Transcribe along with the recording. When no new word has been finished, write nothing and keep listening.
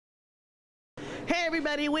Hey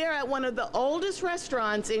everybody, we are at one of the oldest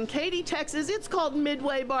restaurants in Katy, Texas. It's called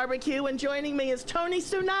Midway Bar-B-Que, and joining me is Tony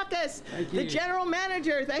Tsounakas, the general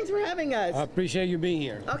manager. Thanks for having us. I appreciate you being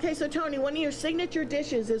here. Okay, so Tony, one of your signature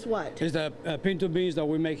dishes is what? It's the Pinto beans that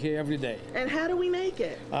we make here every day. And how do we make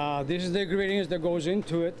it? This is the ingredients that goes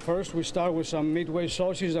into it. First, we start with some Midway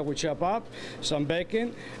sausage that we chop up, some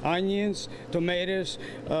bacon, onions, tomatoes,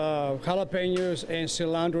 jalapenos, and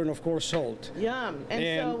cilantro, and of course salt. Yum.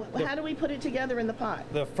 And so how do we put it together in the pot?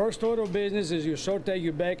 The first order of business is you saute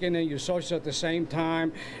your bacon and your sausage at the same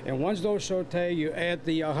time, and once those saute, you add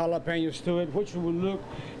the jalapenos to it, which will look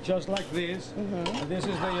just like this. And this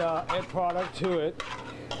is the end product to it.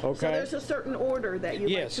 Okay. So there's a certain order that you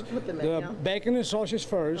like to put them in. The bacon and sausage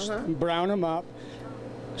first, brown them up.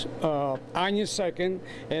 Onions second,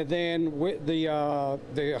 and then with the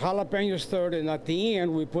jalapenos third, and at the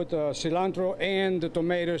end we put the cilantro and the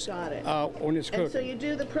tomatoes on its cooking. And so you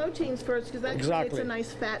do the proteins first because that creates a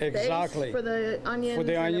nice fat base for the onions. For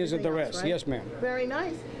the onions and the rest, right? yes, ma'am. Very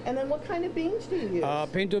nice. And then what kind of beans do you use?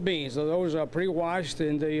 Pinto beans. So those are pre-washed,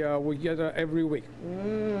 and we get every week.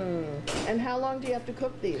 And how long do you have to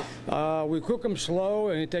cook these? We cook them slow,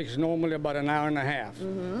 and it takes normally about an hour and a half.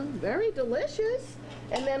 Very delicious.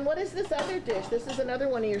 And then what is this other dish? This is another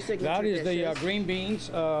one of your signature dishes. That is the green beans.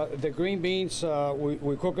 The green beans,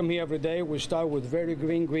 we cook them here every day. We start with very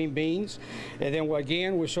green beans. And then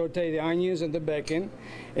again, we saute the onions and the bacon.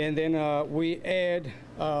 And then we add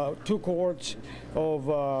 2 quarts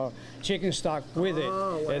of chicken stock with it.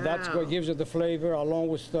 And that's what gives it the flavor along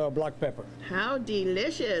with black pepper. How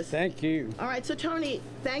delicious. Thank you. All right, so Tony,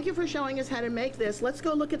 thank you for showing us how to make this. Let's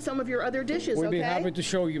go look at some of your other dishes, We'll be happy to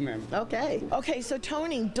show you, ma'am. Okay. Okay, so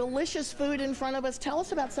Tony, delicious food in front of us. Tell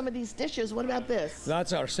us about some of these dishes. What about this?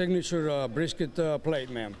 That's our signature brisket plate,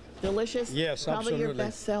 ma'am. Delicious? Yes, Probably absolutely. your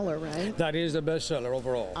best seller, right? That is the best seller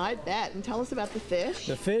overall. I bet. And tell us about the fish.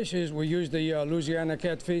 The fish is, we use the Louisiana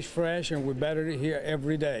catfish fresh, and we batter it here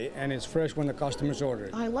every day, and it's fresh when the customers order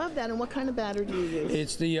it. I love that. And what kind of batter do you use?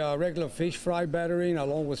 It's the regular fish fry battering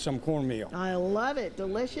along with some cornmeal. I love it.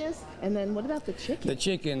 Delicious. And then what about the chicken? The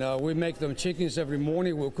chicken, we make them chickens every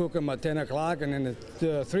morning. We'll cook them at 10 o'clock, and then at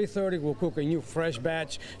 3:30 we'll cook a new fresh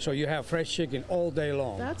batch, so you have fresh chicken all day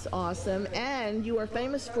long. That's awesome. And you are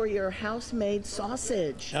famous for your house-made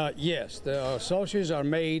sausage. Yes, the sausages are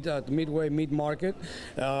made at the Midway Meat Market,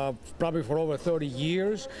 probably for over 30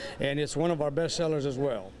 years, and it's one of our best sellers as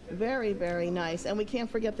well. Very, very nice. And we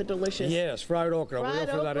can't forget the delicious... Yes, fried okra. We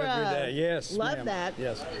offer that every day. Yes, love that.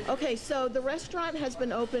 Yes. Okay, so the restaurant has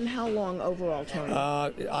been open how long overall, Tony?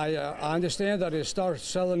 I understand that it started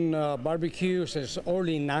selling barbecue since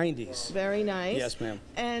early 90s. Very nice. Yes, ma'am.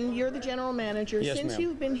 And you're the general manager. Yes, Since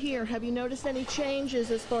you've been here, have you noticed any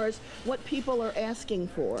changes as far as what people are asking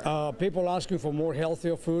for? People asking for more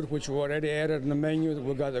healthier food, which we already added in the menu.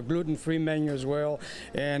 We've got a gluten-free menu as well,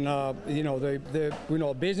 and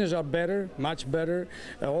business are better, much better.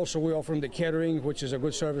 Also, we offer them the catering, which is a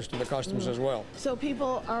good service to the customers as well. So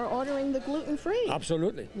people are ordering the gluten-free?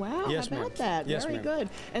 Absolutely. Wow, yes, how about that? Yes, very good.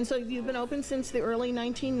 And so you've been open since the early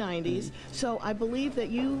 1990s. So I believe that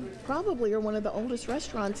you probably are one of the oldest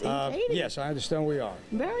restaurants in Katy. Yes, I understand we are.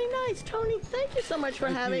 Very nice. Tony, thank you so much for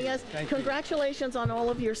having us. Congratulations on all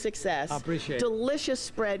of your success. I appreciate it. Delicious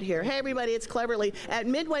spread here. Hey, everybody, it's Cleverley at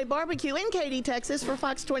Midway Bar-B-Que in Katy, Texas for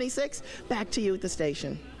Fox 26. Back to you at the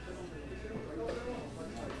station.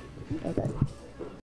 Okay.